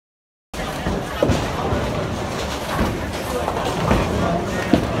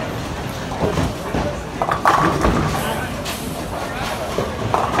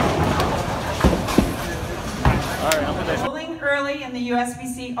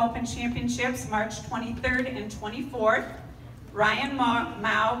USBC Open Championships March 23rd and 24th. Ryan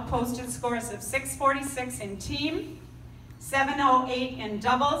Mouw posted scores of 646 in team, 708 in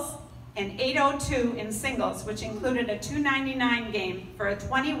doubles, and 802 in singles, which included a 299 game for a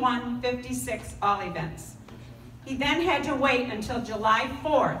 21-56 all events. He then had to wait until July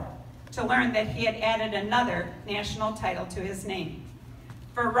 4th to learn that he had added another national title to his name.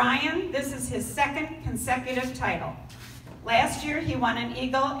 For Ryan, this is his second consecutive title. Last year, he won an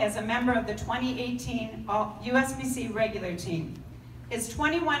eagle as a member of the 2018 USBC regular team. His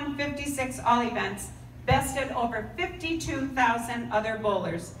 21-56 all events bested over 52,000 other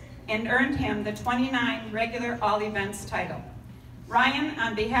bowlers and earned him the 29 regular all events title. Ryan,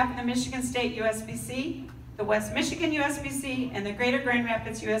 on behalf of the Michigan State USBC, the West Michigan USBC, and the Greater Grand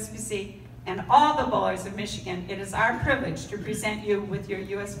Rapids USBC, and all the bowlers of Michigan, it is our privilege to present you with your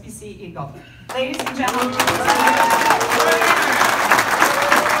USBC Eagle. Ladies and gentlemen,